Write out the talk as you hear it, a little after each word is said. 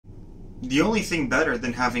The only thing better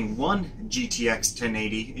than having one GTX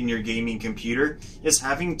 1080 in your gaming computer is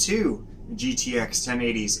having two GTX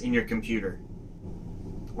 1080s in your computer.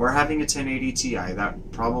 Or having a 1080 Ti.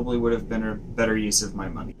 That probably would have been a better use of my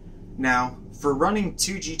money. Now, for running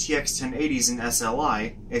two GTX 1080s in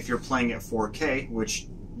SLI, if you're playing at 4K, which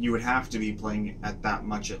you would have to be playing at that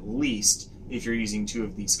much at least if you're using two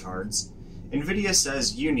of these cards, NVIDIA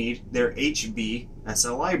says you need their HB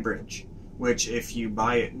SLI Bridge, which if you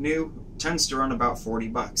buy it new, tends to run about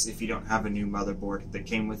 $40 if you don't have a new motherboard that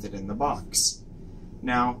came with it in the box.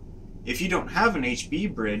 Now, if you don't have an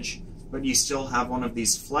HB bridge, but you still have one of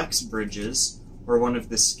these flex bridges, or one of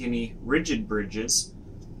the skinny rigid bridges,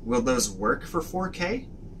 will those work for 4K?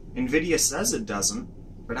 NVIDIA says it doesn't,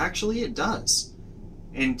 but actually it does.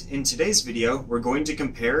 And in today's video, we're going to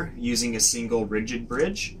compare using a single rigid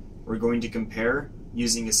bridge, we're going to compare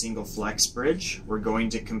using a single flex bridge, we're going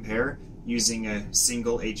to compare using a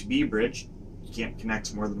single HB bridge, you can't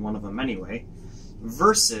connect more than one of them anyway,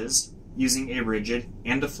 versus using a rigid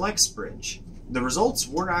and a flex bridge. The results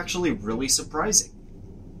were actually really surprising.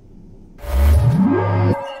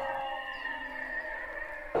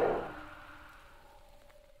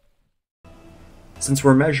 Since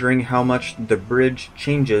we're measuring how much the bridge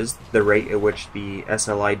changes the rate at which the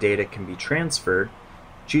SLI data can be transferred,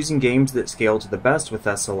 choosing games that scale to the best with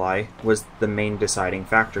SLI was the main deciding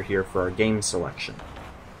factor here for our game selection.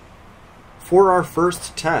 For our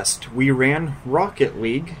first test, we ran Rocket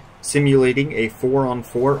League, simulating a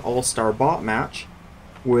 4-on-4 all-star bot match.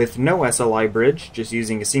 With no SLI bridge, just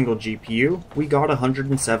using a single GPU, we got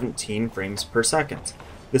 117 frames per second.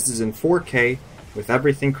 This is in 4K, with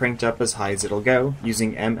everything cranked up as high as it'll go,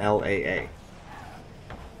 using MLAA.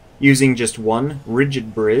 Using just one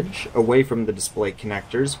rigid bridge, away from the display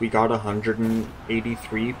connectors, we got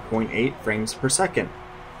 183.8 frames per second.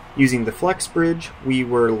 Using the flex bridge, we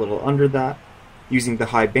were a little under that. Using the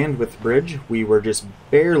high bandwidth bridge, we were just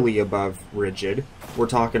barely above rigid. We're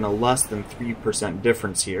talking a less than 3%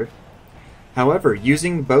 difference here. However,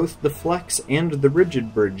 using both the flex and the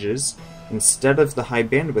rigid bridges, instead of the high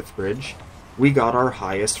bandwidth bridge, we got our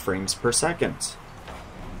highest frames per second.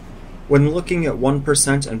 When looking at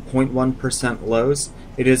 1% and 0.1% lows,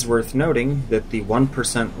 it is worth noting that the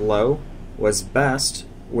 1% low was best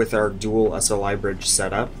with our dual SLI bridge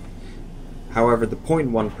setup. However, the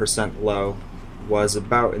 0.1% low was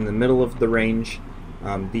about in the middle of the range.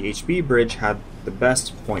 The HB bridge had the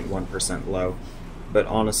best 0.1% low, but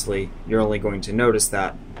honestly, you're only going to notice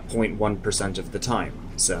that 0.1% of the time,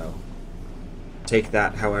 so take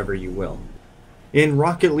that however you will. In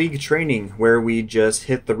Rocket League training, where we just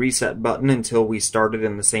hit the reset button until we started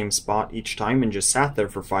in the same spot each time and just sat there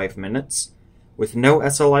for 5 minutes, with no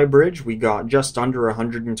SLI bridge, we got just under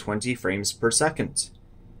 120 frames per second.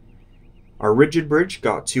 Our rigid bridge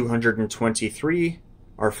got 223,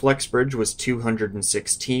 our flex bridge was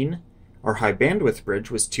 216, our high bandwidth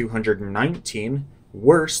bridge was 219,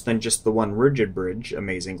 worse than just the one rigid bridge,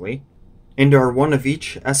 amazingly. And our one of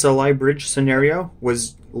each SLI bridge scenario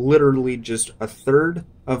was literally just a third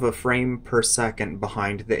of a frame per second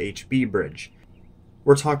behind the HB bridge.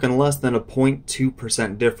 We're talking less than a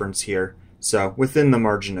 0.2% difference here, so within the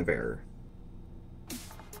margin of error.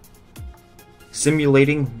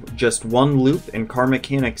 Simulating just one loop in Car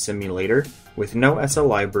Mechanics Simulator, with no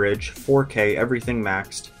SLI bridge, 4K, everything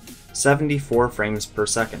maxed, 74 frames per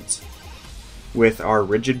second. With our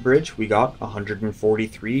rigid bridge, we got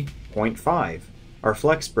 143.5. Our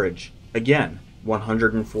flex bridge, again,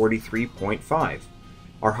 143.5.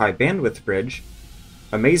 Our high bandwidth bridge,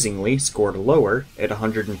 amazingly, scored lower at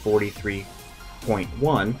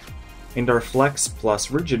 143.1, and our flex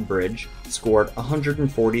plus rigid bridge scored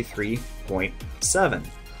 143.7.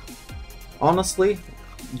 Honestly,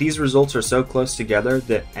 these results are so close together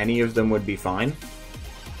that any of them would be fine.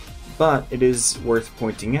 But it is worth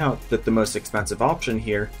pointing out that the most expensive option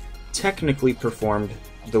here technically performed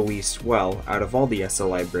the least well out of all the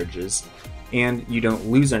SLI bridges, and you don't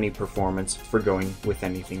lose any performance for going with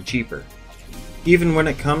anything cheaper. Even when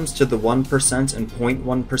it comes to the 1% and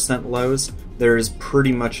 0.1% lows, there is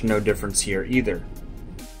pretty much no difference here either.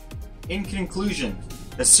 In conclusion,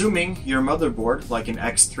 assuming your motherboard, like an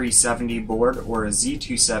X370 board or a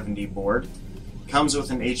Z270 board, comes with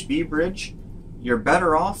an HB bridge, you're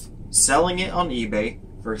better off selling it on eBay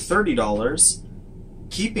for $30,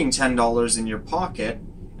 keeping $10 in your pocket,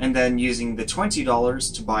 and then using the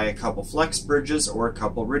 $20 to buy a couple flex bridges or a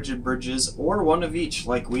couple rigid bridges or one of each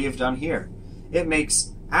like we have done here. It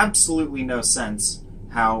makes absolutely no sense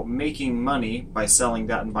how making money by selling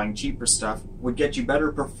that and buying cheaper stuff would get you better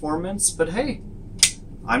performance, but hey,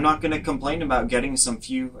 I'm not going to complain about getting some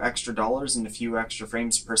few extra dollars and a few extra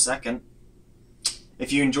frames per second.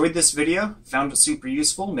 If you enjoyed this video, found it super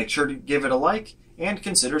useful, make sure to give it a like and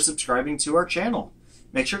consider subscribing to our channel.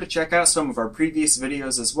 Make sure to check out some of our previous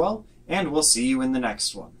videos as well, and we'll see you in the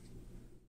next one.